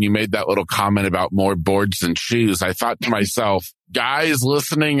think when you made that little comment about more boards than shoes. I thought to myself, guys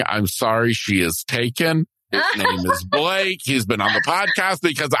listening, I'm sorry she is taken. His name is Blake. He's been on the podcast,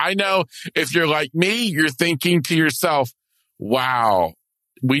 because I know if you're like me, you're thinking to yourself, wow,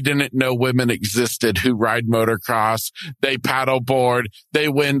 we didn't know women existed who ride motocross. They paddleboard, they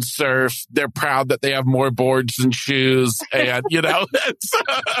windsurf. They're proud that they have more boards than shoes. And,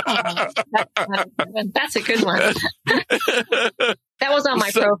 that's a good one. That was on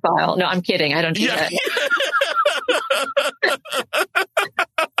my profile. No, I'm kidding. I don't do that.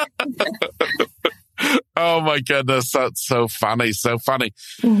 Oh my goodness. That's so funny. So funny.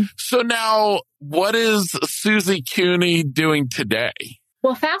 So now what is Suzie Cooney doing today?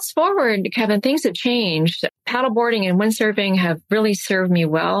 Well, fast forward, Kevin, things have changed. Paddleboarding and windsurfing have really served me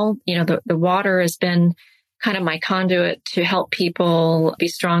well. The water has been kind of my conduit to help people be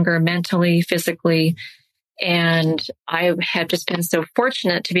stronger mentally, physically. And I have just been so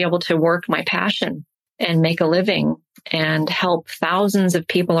fortunate to be able to work my passion and make a living and help thousands of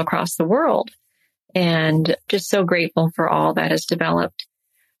people across the world. And just so grateful for all that has developed.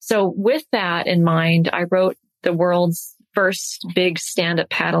 So with that in mind, I wrote the world's first big stand-up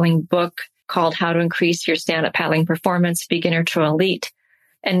paddling book called How to Increase Your Stand-Up Paddling Performance, Beginner to Elite.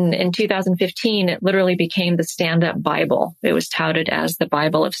 And in 2015, it literally became the stand-up Bible. It was touted as the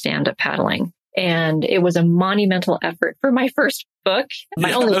Bible of stand-up paddling. And it was a monumental effort for my first book,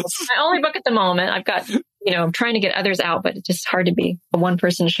 my only book at the moment. I've got, I'm trying to get others out, but it's just hard to be a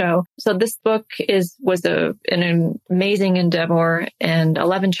one-person show. So this book was an amazing endeavor, and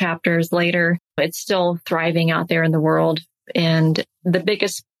 11 chapters later, it's still thriving out there in the world. And the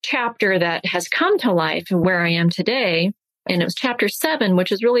biggest chapter that has come to life and where I am today, and it was chapter 7,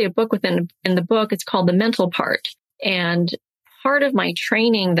 which is really a book in the book. It's called The Mental Part. And part of my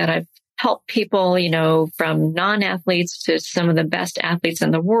training that I've help people, from non-athletes to some of the best athletes in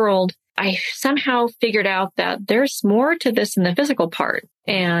the world, I somehow figured out that there's more to this than the physical part.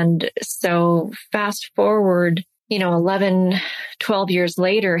 And so fast forward, 11, 12 years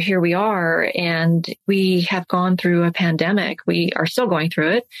later, here we are, and we have gone through a pandemic. We are still going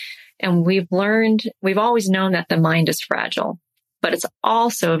through it. And we've always known that the mind is fragile, but it's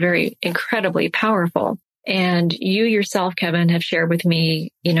also very incredibly powerful. And you yourself, Kevin, have shared with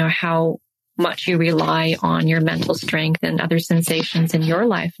me, how much you rely on your mental strength and other sensations in your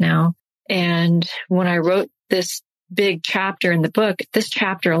life now. And when I wrote this big chapter in the book, this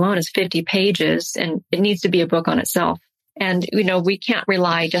chapter alone is 50 pages, and it needs to be a book on itself. And, we can't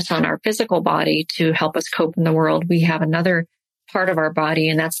rely just on our physical body to help us cope in the world. We have another part of our body,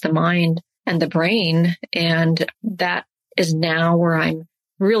 and that's the mind and the brain. And that is now where I'm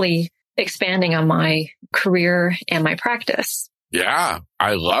really expanding on my career and my practice. Yeah,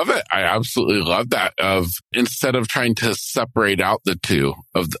 I love it. I absolutely love that. Instead of trying to separate out the two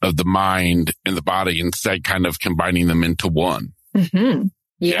of the mind and the body, instead kind of combining them into one. Mm-hmm.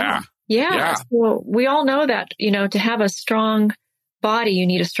 Yeah. So we all know that, to have a strong body, you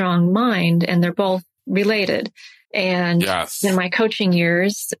need a strong mind, and they're both related. And in my coaching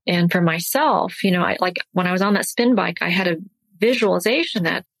years and for myself, like when I was on that spin bike, I had a visualization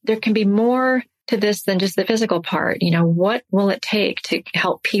that there can be more to this than just the physical part. What will it take to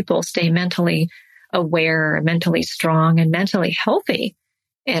help people stay mentally aware, mentally strong, and mentally healthy?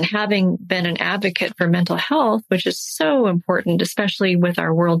 And having been an advocate for mental health, which is so important, especially with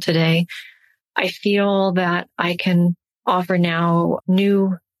our world today, I feel that I can offer now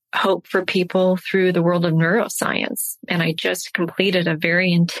new hope for people through the world of neuroscience. And I just completed a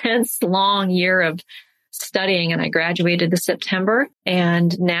very intense, long year of studying, and I graduated this September.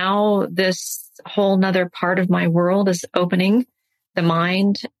 And now this whole nother part of my world is opening, the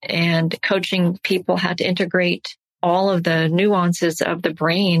mind, and coaching people how to integrate all of the nuances of the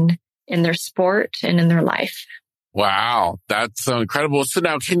brain in their sport and in their life. Wow, that's so incredible. So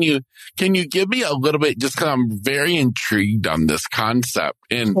now can you give me a little bit, just because I'm very intrigued on this concept,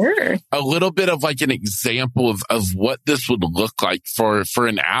 and a little bit of like an example of what this would look like for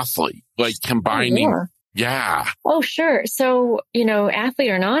an athlete, like combining. Yeah. Oh, sure. So,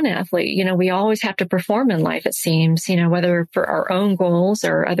 athlete or non-athlete, we always have to perform in life, it seems, whether for our own goals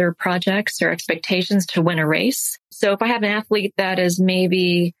or other projects or expectations to win a race. So if I have an athlete that is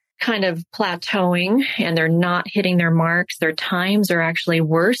maybe kind of plateauing and they're not hitting their marks, their times are actually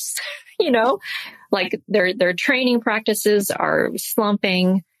worse, like their training practices are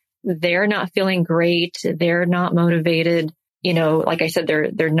slumping. They're not feeling great. They're not motivated. Like I said,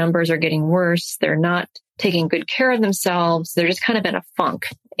 their numbers are getting worse. They're not taking good care of themselves. They're just kind of in a funk.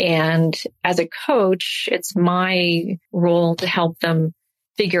 And as a coach, it's my role to help them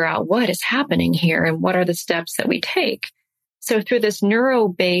figure out what is happening here and what are the steps that we take. So through this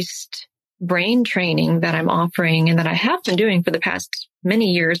neuro-based brain training that I'm offering and that I have been doing for the past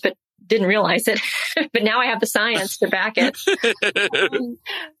many years, but didn't realize it, but now I have the science to back it,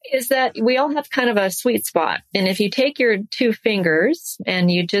 is that we all have kind of a sweet spot. And if you take your two fingers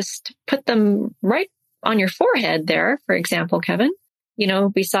and you just put them right on your forehead there, for example, Kevin,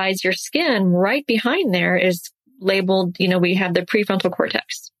 besides your skin, right behind there is labeled, we have the prefrontal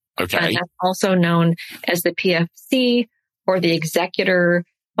cortex. Okay. And that's also known as the PFC, or the executor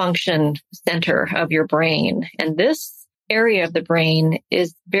function center of your brain. And this area of the brain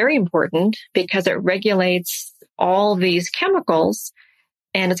is very important because it regulates all these chemicals,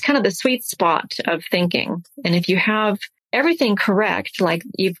 and it's kind of the sweet spot of thinking. And if you have everything correct, like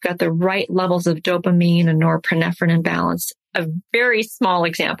you've got the right levels of dopamine and norepinephrine in balance, a very small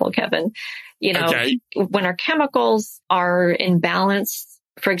example, Kevin, when our chemicals are in balance,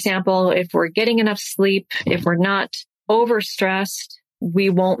 for example, if we're getting enough sleep, if we're not overstressed, we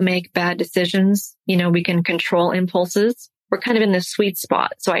won't make bad decisions. We can control impulses. We're kind of in the sweet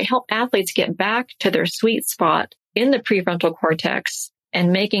spot. So I help athletes get back to their sweet spot in the prefrontal cortex,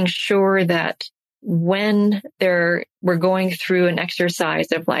 and making sure that when we're going through an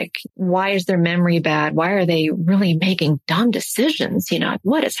exercise of like, why is their memory bad? Why are they really making dumb decisions?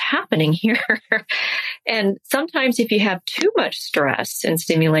 What is happening here? And sometimes if you have too much stress and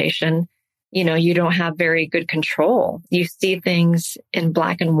stimulation, you don't have very good control. You see things in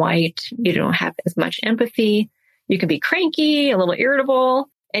black and white. You don't have as much empathy. You can be cranky, a little irritable.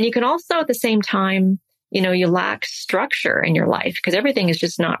 And you can also at the same time, you lack structure in your life because everything is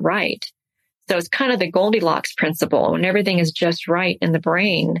just not right. So it's kind of the Goldilocks principle. When everything is just right in the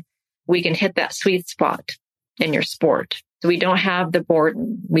brain, we can hit that sweet spot in your sport. So we don't have the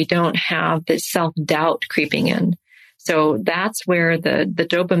boredom. We don't have the self-doubt creeping in. So that's where the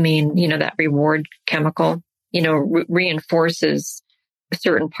dopamine, that reward chemical, reinforces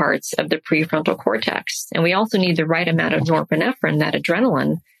certain parts of the prefrontal cortex. And we also need the right amount of norepinephrine, that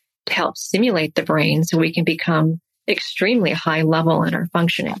adrenaline, to help stimulate the brain so we can become extremely high level in our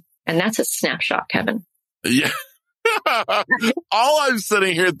functioning. And that's a snapshot, Kevin. Yeah. All I'm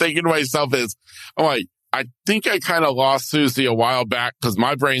sitting here thinking to myself is, I think I kind of lost Suzie a while back because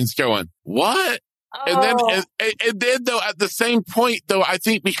my brain's going, what? Oh. And then though, at the same point though, I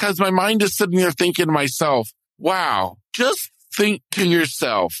think because my mind is sitting there thinking to myself, wow, just think to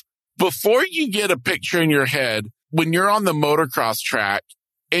yourself, before you get a picture in your head, when you're on the motocross track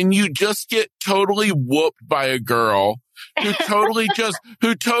and you just get totally whooped by a girl who totally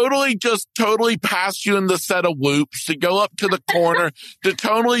passed you in the set of whoops, to go up to the corner, to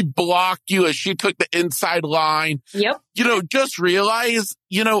totally block you as she took the inside line. Yep. Just realize,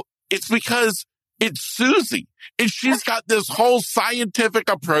 it's because it's Suzie, and she's got this whole scientific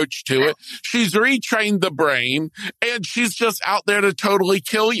approach to it. She's retrained the brain, and she's just out there to totally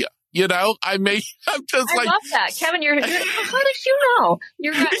kill you. I'm just I like, love that, Kevin. How did you know?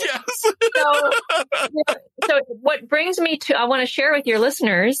 You're right. Yes. So what brings me to, I want to share with your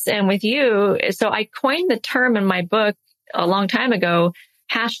listeners and with you. So I coined the term in my book a long time ago,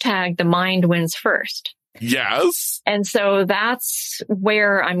 hashtag the mind wins first. Yes. And so that's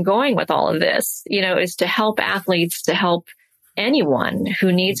where I'm going with all of this, is to help athletes, to help anyone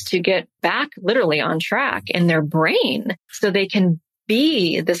who needs to get back literally on track in their brain so they can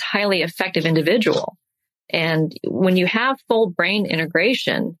be this highly effective individual. And when you have full brain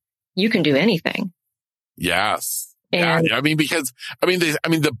integration, you can do anything. Yes. And because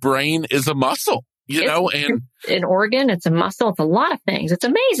the brain is a muscle, and an organ, it's a muscle, it's a lot of things. It's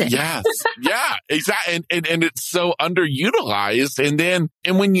amazing. Yes. Yeah, exactly. And it's so underutilized.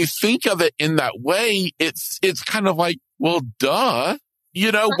 And when you think of it in that way, it's kind of like, well, duh.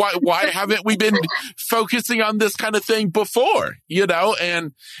 Why haven't we been focusing on this kind of thing before,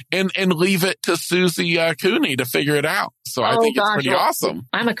 and leave it to Suzie Cooney to figure it out. So I think it's pretty awesome.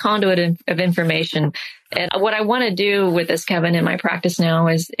 I'm a conduit of information. And what I want to do with this, Kevin, in my practice now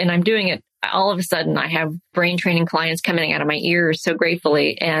is, and I'm doing it all of a sudden, I have brain training clients coming out of my ears so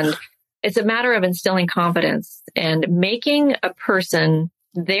gratefully. And it's a matter of instilling confidence and making a person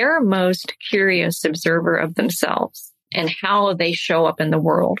their most curious observer of themselves and how they show up in the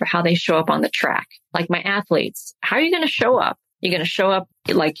world or how they show up on the track. Like my athletes, how are you going to show up? You're going to show up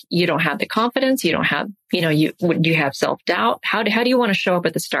like you don't have the confidence. You don't have, you have self-doubt. How do you want to show up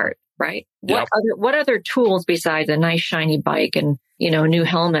at the start? Right. Yep. What other tools besides a nice shiny bike and, new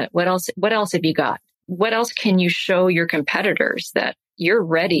helmet? What else have you got? What else can you show your competitors that you're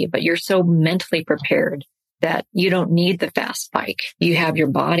ready, but you're so mentally prepared that you don't need the fast bike? You have your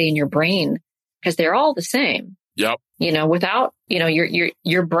body and your brain because they're all the same. Yep. Without,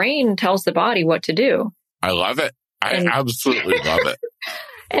 your brain tells the body what to do. I love it. I absolutely love it.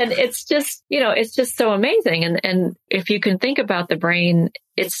 And it's just, it's just so amazing. And if you can think about the brain,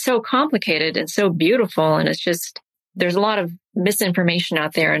 it's so complicated and so beautiful. And it's just, there's a lot of misinformation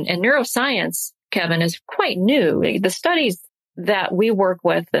out there. And neuroscience, Kevin, is quite new. The studies that we work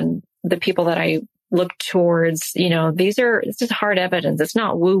with and the people that I look towards, it's just hard evidence. It's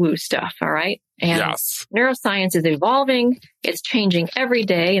not woo-woo stuff. All right. And Yes. Neuroscience is evolving. It's changing every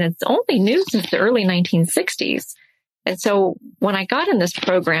day. And it's only new since the early 1960s. And so when I got in this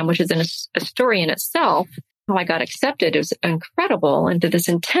program, which is a story in itself, how I got accepted, it was incredible, into this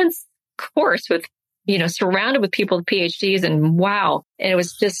intense course with, surrounded with people with PhDs, and wow. And it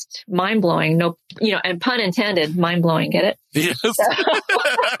was just mind blowing. No, and pun intended, mind blowing. Get it? Yes.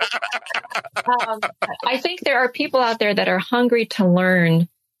 I think there are people out there that are hungry to learn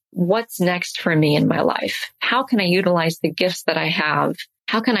what's next for me in my life. How can I utilize the gifts that I have?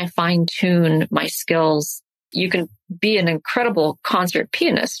 How can I fine tune my skills? You can be an incredible concert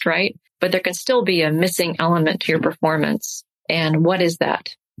pianist, right? But there can still be a missing element to your performance. And what is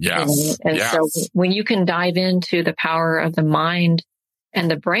that? Yes. And yes. so when you can dive into the power of the mind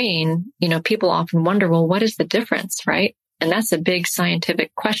and the brain, people often wonder, well, what is the difference, right? And that's a big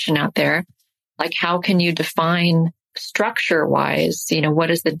scientific question out there. Like, how can you define structure wise?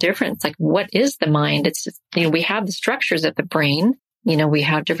 What is the difference? Like, what is the mind? It's just, we have the structures of the brain. We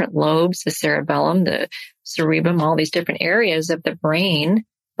have different lobes, the cerebellum, the cerebrum, all these different areas of the brain.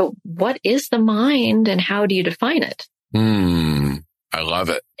 But what is the mind and how do you define it? I love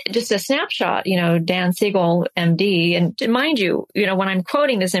it. Just a snapshot, Dan Siegel, MD. And mind you, when I'm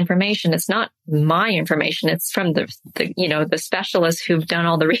quoting this information, it's not my information. It's from the specialists who've done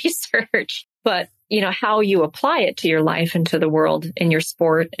all the research. But, how you apply it to your life and to the world in your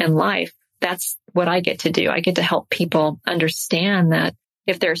sport and life, that's what I get to do. I get to help people understand that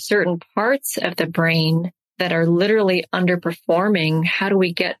if there are certain parts of the brain that are literally underperforming, how do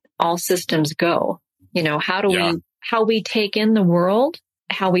we get all systems go? How we take in the world,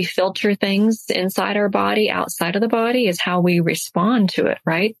 how we filter things inside our body, outside of the body is how we respond to it,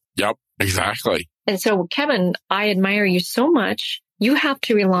 right? Yep, exactly. And so, Kevin, I admire you so much. You have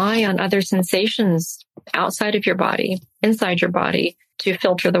to rely on other sensations outside of your body, inside your body, to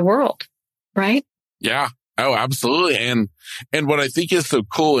filter the world, right? Yeah. Oh, absolutely. And what I think is so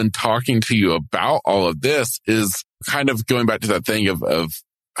cool in talking to you about all of this is kind of going back to that thing of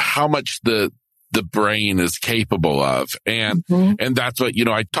how much the brain is capable of. And, and that's what,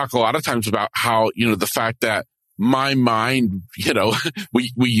 I talk a lot of times about how, the fact that my mind,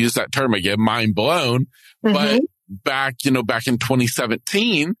 we use that term again, mind blown, but back in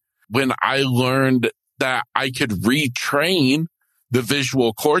 2017, when I learned that I could retrain the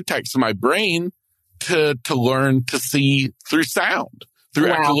visual cortex of my brain to learn to see through sound, through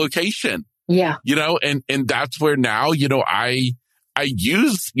echolocation. Yeah. And that's where now, I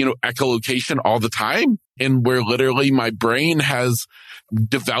use, echolocation all the time, and where literally my brain has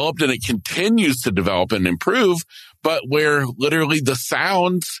developed and it continues to develop and improve, but where literally the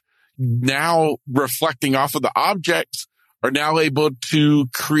sounds now reflecting off of the objects are now able to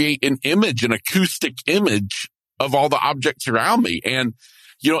create an image, an acoustic image of all the objects around me. And,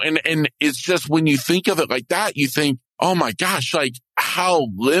 and it's just when you think of it like that, you think, oh my gosh, like how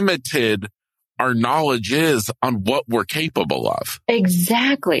limited our knowledge is on what we're capable of.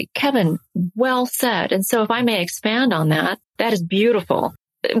 Exactly. Kevin, well said. And so if I may expand on that, that is beautiful.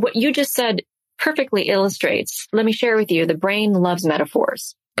 What you just said perfectly illustrates, let me share with you, the brain loves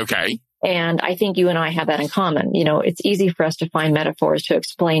metaphors. Okay. And I think you and I have that in common. It's easy for us to find metaphors to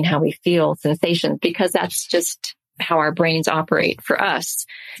explain how we feel, sensations, because that's just how our brains operate for us.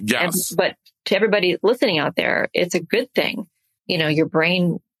 Yes. But to everybody listening out there, it's a good thing. Your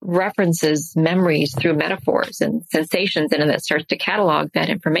brain references memories through metaphors and sensations, and that starts to catalog that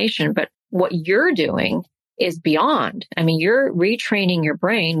information. But what you're doing is beyond. I mean, you're retraining your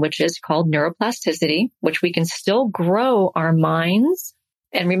brain, which is called neuroplasticity, which we can still grow our minds.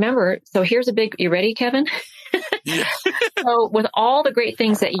 And remember, so here's you ready, Kevin? Yeah. So with all the great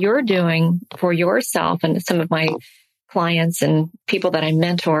things that you're doing for yourself and some of my clients and people that I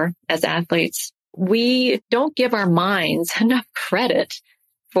mentor as athletes, we don't give our minds enough credit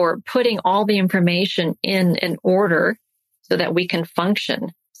for putting all the information in an order so that we can function.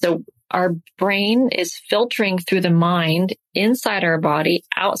 So our brain is filtering through the mind, inside our body,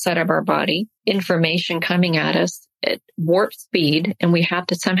 outside of our body, information coming at us at warp speed, and we have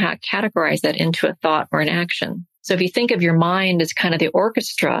to somehow categorize that into a thought or an action. So if you think of your mind as kind of the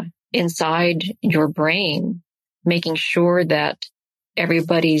orchestra inside your brain, making sure that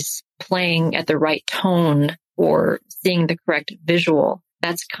everybody's playing at the right tone or seeing the correct visual,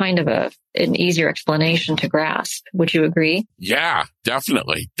 that's kind of an easier explanation to grasp. Would you agree? Yeah,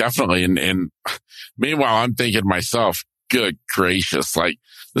 definitely. Definitely. And meanwhile, I'm thinking to myself, good gracious, like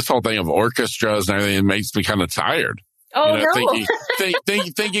this whole thing of orchestras and everything makes me kind of tired. Oh, no.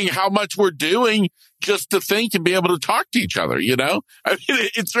 Thinking how much we're doing just to think and be able to talk to each other, you know? I mean,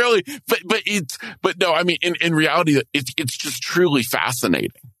 it's really, but no, I mean, in reality, it's just truly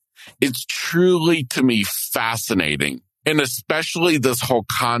fascinating. It's truly, to me, fascinating. And especially this whole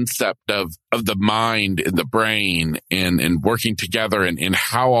concept of the mind and the brain and working together and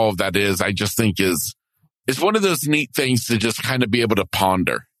how all of that is, I just think is one of those neat things to just kind of be able to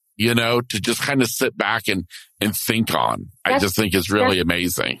ponder, you know, to just kind of sit back and think on. I just think it's really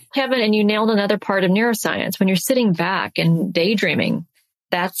amazing. Kevin, and you nailed another part of neuroscience. When you're sitting back and daydreaming,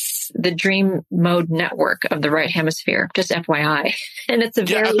 that's the dream mode network of the right hemisphere, just FYI. And it's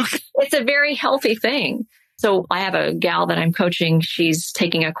a very healthy thing. So I have a gal that I'm coaching. She's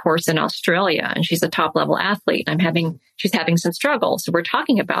taking a course in Australia and she's a top level athlete. She's having some struggles. So we're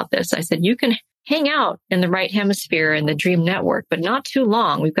talking about this. I said, you can hang out in the right hemisphere in the dream network, but not too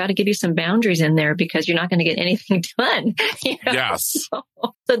long. We've got to give you some boundaries in there because you're not going to get anything done. You know? Yes.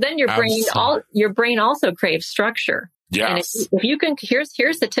 So then your brain also craves structure. Yes. And if you can,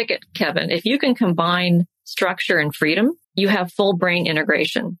 here's the ticket, Kevin. If you can combine structure and freedom, you have full brain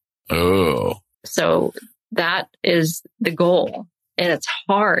integration. Oh. So that is the goal, and it's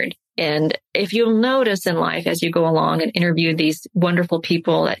hard. And if you'll notice in life as you go along and interview these wonderful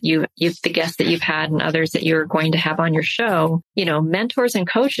people that you've the guests that you've had and others that you're going to have on your show, you know, mentors and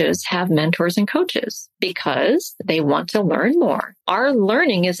coaches have mentors and coaches because they want to learn more. Our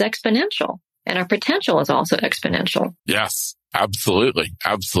learning is exponential and our potential is also exponential. Yes, absolutely.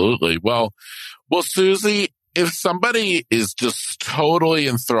 Absolutely. Well, Suzie, if somebody is just totally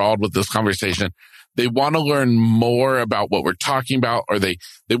enthralled with this conversation, they want to learn more about what we're talking about, or they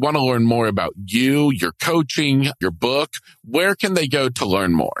want to learn more about you, your coaching, your book, where can they go to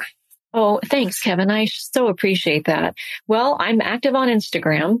learn more? Oh, thanks, Kevin. I so appreciate that. Well, I'm active on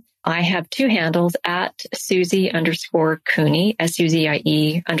Instagram. I have two handles at Suzie_Cooney,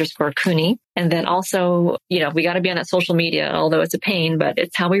 SUZIE_Cooney. And then also, you know, we got to be on that social media, although it's a pain, but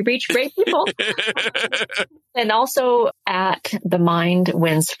it's how we reach great people. And also at The Mind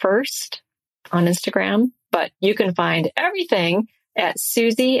Wins First on Instagram. But you can find everything at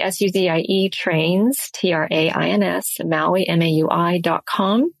Suzie, SUZIE trains, TRAINS, Maui,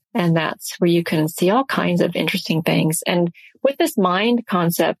 MAUI.com. And that's where you can see all kinds of interesting things. And with this mind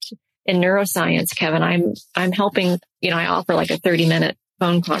concept in neuroscience, Kevin, I'm helping, you know, I offer like a 30-minute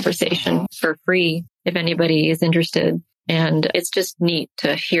phone conversation for free if anybody is interested. And it's just neat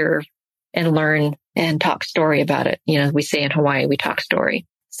to hear and learn and talk story about it. You know, we say in Hawaii, we talk story.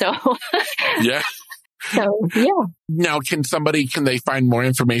 So, yeah. So, yeah. Now, can they find more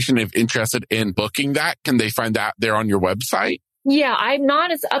information if interested in booking that? Can they find that there on your website? Yeah, I'm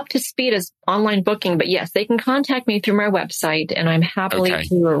not as up to speed as online booking, but yes, they can contact me through my website and I'm happy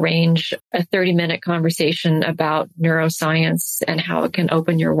to arrange a 30-minute conversation about neuroscience and how it can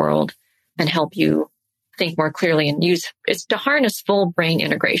open your world and help you think more clearly and it's to harness full brain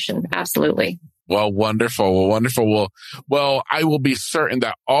integration. Absolutely. Well, wonderful. Well, I will be certain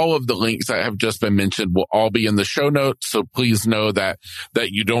that all of the links that have just been mentioned will all be in the show notes. So please know that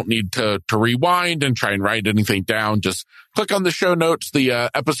you don't need to rewind and try and write anything down. Just click on the show notes, the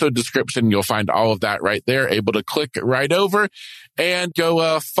episode description. You'll find all of that right there, able to click right over and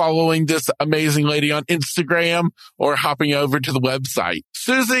go following this amazing lady on Instagram or hopping over to the website.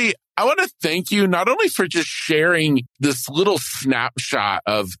 Suzie, I want to thank you not only for just sharing this little snapshot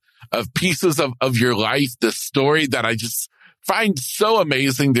of pieces of your life, this story that I just find so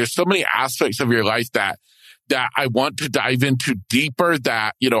amazing. There's so many aspects of your life that I want to dive into deeper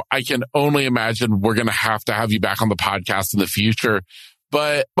that, you know, I can only imagine we're going to have you back on the podcast in the future.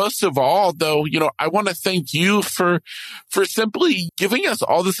 But most of all, though, you know, I want to thank you for simply giving us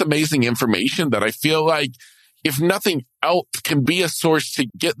all this amazing information that I feel like, if nothing else, can be a source to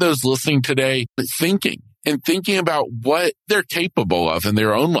get those listening today thinking about what they're capable of in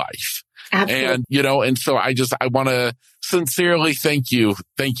their own life. Absolutely. And, you know, and so I want to sincerely thank you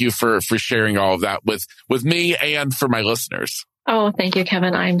for sharing all of that with me and for my listeners. Oh, thank you,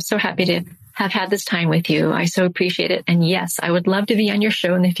 Kevin. I'm so happy to have had this time with you. I so appreciate it. And yes, I would love to be on your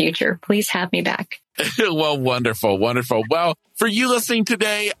show in the future. Please have me back. Well, wonderful. Well, for you listening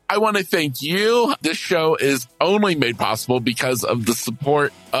today, I want to thank you. This show is only made possible because of the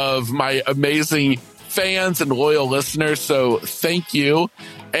support of my amazing fans and loyal listeners. So thank you.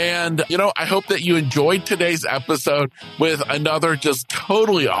 And, I hope that you enjoyed today's episode with another just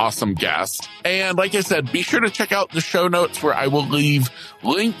totally awesome guest. And like I said, be sure to check out the show notes where I will leave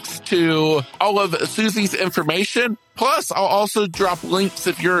links to all of Suzie's information. Plus, I'll also drop links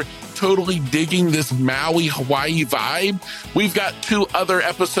if you're totally digging this Maui, Hawaii vibe. We've got 2 other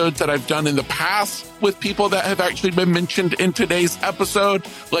episodes that I've done in the past with people that have actually been mentioned in today's episode,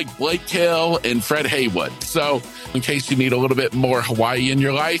 like Blake Hill and Fred Haywood. So in case you need a little bit more Hawaii in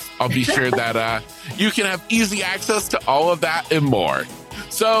your life, I'll be sure that you can have easy access to all of that and more.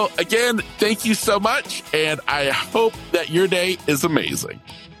 So again, thank you so much, and I hope that your day is amazing.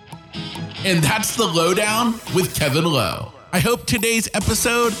 And that's the Lowdown with Kevin Lowe. I hope today's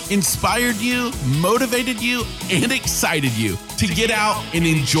episode inspired you, motivated you, and excited you to get out and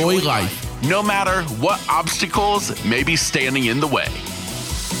enjoy life, no matter what obstacles may be standing in the way.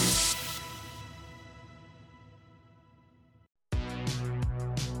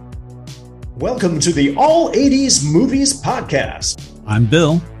 Welcome to the All 80s Movies Podcast. I'm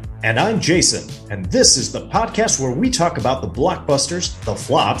Bill. And I'm Jason. And this is the podcast where we talk about the blockbusters, the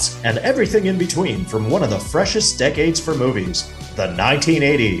flops, and everything in between from one of the freshest decades for movies, the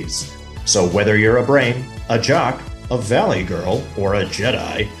 1980s. So whether you're a brain, a jock, a valley girl, or a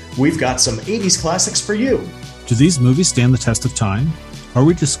Jedi, we've got some 80s classics for you. Do these movies stand the test of time? Are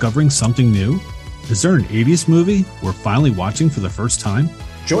we discovering something new? Is there an 80s movie we're finally watching for the first time?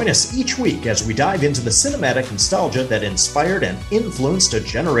 Join us each week as we dive into the cinematic nostalgia that inspired and influenced a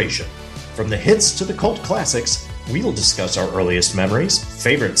generation. From the hits to the cult classics, we'll discuss our earliest memories,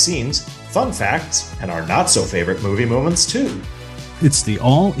 favorite scenes, fun facts, and our not-so-favorite movie moments too. It's the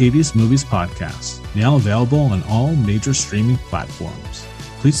All 80s Movies Podcast, now available on all major streaming platforms.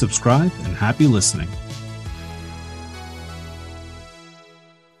 Please subscribe and happy listening.